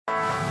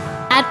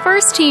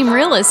First Team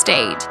Real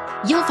Estate.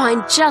 You'll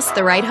find just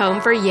the right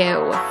home for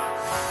you.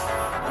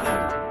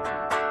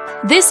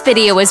 This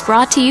video is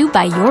brought to you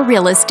by your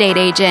real estate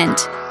agent.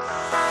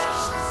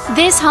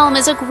 This home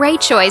is a great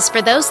choice for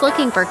those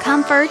looking for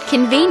comfort,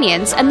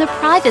 convenience, and the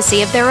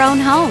privacy of their own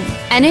home.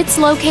 And it's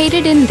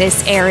located in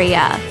this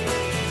area.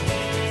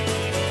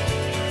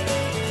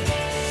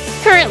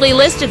 Currently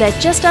listed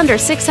at just under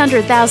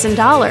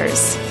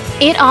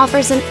 $600,000, it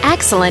offers an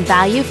excellent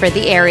value for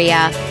the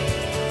area.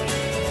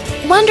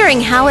 Wondering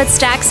how it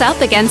stacks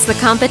up against the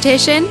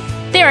competition?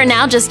 There are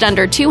now just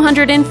under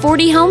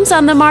 240 homes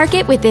on the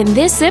market within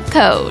this zip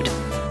code.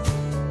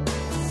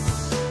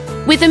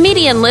 With a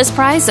median list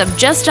price of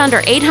just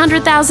under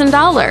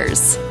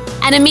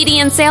 $800,000 and a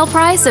median sale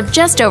price of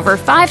just over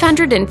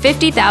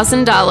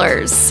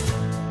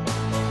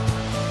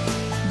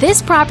 $550,000.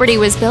 This property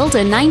was built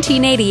in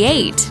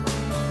 1988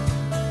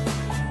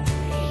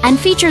 and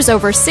features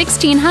over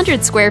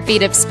 1,600 square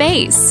feet of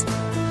space,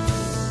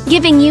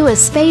 giving you a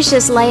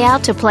spacious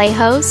layout to play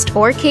host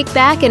or kick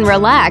back and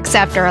relax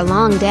after a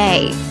long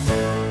day.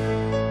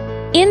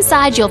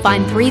 Inside, you'll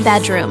find 3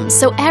 bedrooms,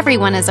 so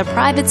everyone has a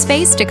private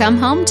space to come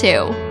home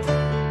to,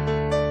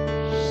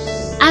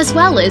 as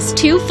well as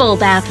 2 full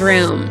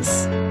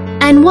bathrooms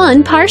and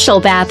 1 partial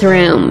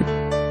bathroom.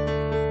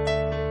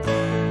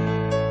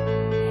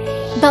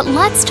 But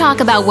let's talk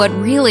about what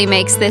really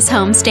makes this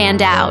home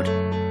stand out.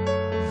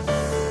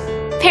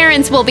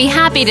 Parents will be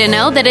happy to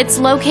know that it's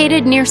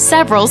located near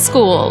several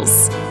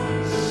schools.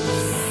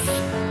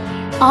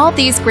 All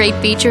these great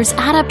features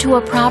add up to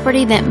a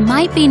property that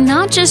might be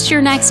not just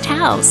your next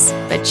house,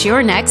 but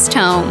your next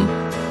home.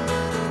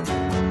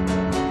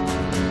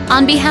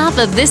 On behalf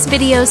of this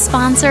video's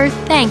sponsor,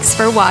 thanks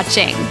for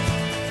watching.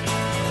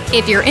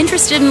 If you're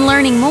interested in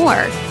learning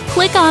more,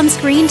 click on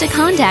screen to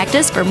contact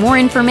us for more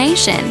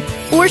information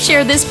or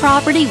share this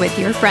property with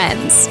your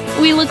friends.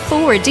 We look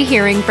forward to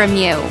hearing from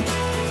you.